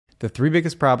The three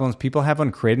biggest problems people have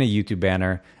when creating a YouTube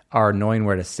banner are knowing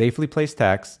where to safely place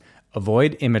text,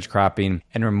 avoid image cropping,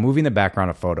 and removing the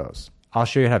background of photos. I'll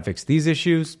show you how to fix these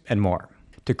issues and more.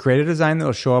 To create a design that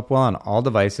will show up well on all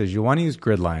devices, you'll want to use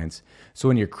grid lines, so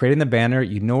when you're creating the banner,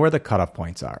 you know where the cutoff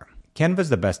points are. Canva is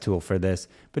the best tool for this,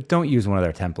 but don't use one of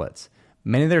their templates.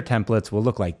 Many of their templates will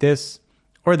look like this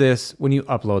or this when you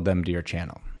upload them to your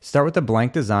channel. Start with a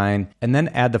blank design and then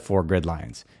add the 4 grid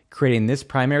lines, creating this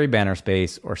primary banner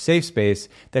space or safe space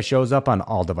that shows up on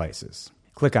all devices.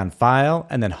 Click on File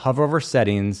and then hover over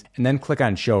Settings and then click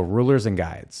on Show Rulers and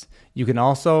Guides. You can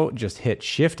also just hit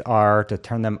Shift-R to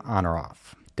turn them on or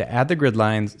off. To add the grid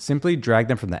lines, simply drag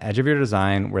them from the edge of your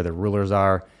design where the rulers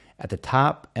are at the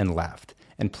top and left,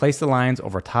 and place the lines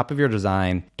over top of your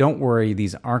design. Don't worry,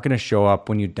 these aren't going to show up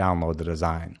when you download the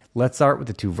design. Let's start with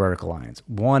the 2 vertical lines,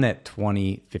 one at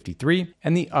 2053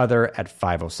 and the other at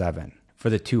 507. For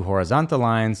the 2 horizontal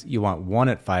lines, you want one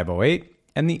at 508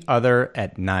 and the other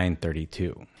at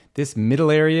 932. This middle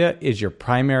area is your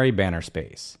primary banner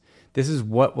space. This is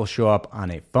what will show up on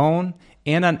a phone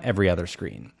and on every other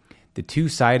screen. The 2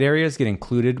 side areas get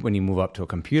included when you move up to a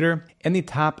computer, and the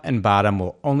top and bottom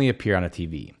will only appear on a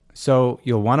TV. So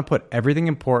you'll want to put everything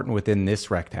important within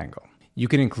this rectangle. You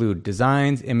can include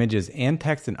designs, images, and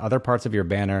text in other parts of your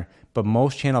banner, but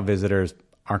most channel visitors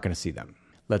aren't going to see them.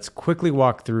 Let's quickly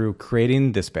walk through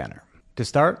creating this banner. To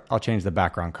start, I'll change the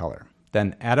background color,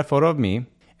 then add a photo of me,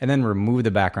 and then remove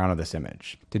the background of this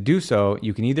image. To do so,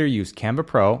 you can either use Canva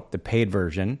Pro, the paid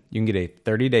version. You can get a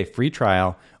 30-day free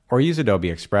trial, or use Adobe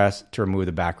Express to remove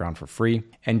the background for free,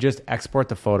 and just export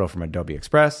the photo from Adobe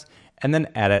Express, and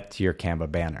then add it to your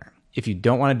Canva banner. If you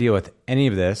don't want to deal with any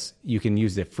of this, you can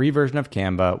use the free version of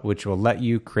Canva, which will let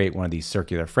you create one of these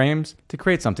circular frames to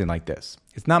create something like this.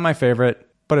 It's not my favorite,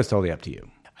 but it's totally up to you.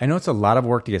 I know it's a lot of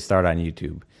work to get started on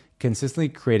YouTube, consistently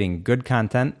creating good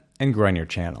content and growing your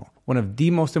channel. One of the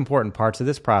most important parts of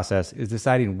this process is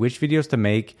deciding which videos to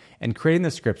make and creating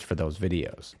the scripts for those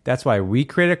videos. That's why we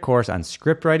created a course on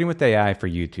script writing with AI for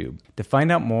YouTube. To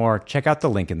find out more, check out the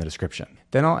link in the description.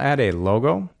 Then I'll add a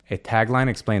logo, a tagline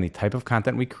explaining the type of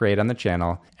content we create on the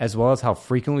channel, as well as how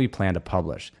frequently we plan to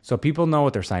publish, so people know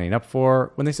what they're signing up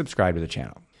for when they subscribe to the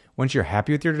channel. Once you're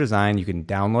happy with your design, you can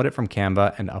download it from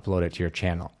Canva and upload it to your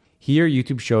channel. Here,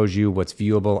 YouTube shows you what's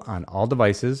viewable on all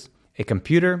devices, a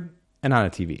computer, and on a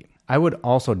TV. I would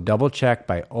also double check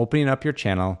by opening up your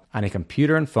channel on a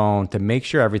computer and phone to make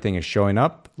sure everything is showing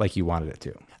up like you wanted it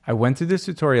to. I went through this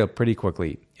tutorial pretty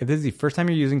quickly. If this is the first time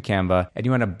you're using Canva and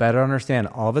you want to better understand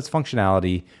all of its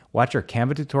functionality, watch our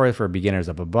Canva tutorial for beginners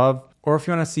up above. Or if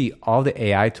you want to see all the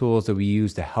AI tools that we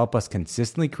use to help us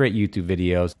consistently create YouTube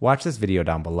videos, watch this video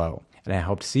down below. And I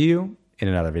hope to see you in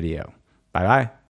another video. Bye bye.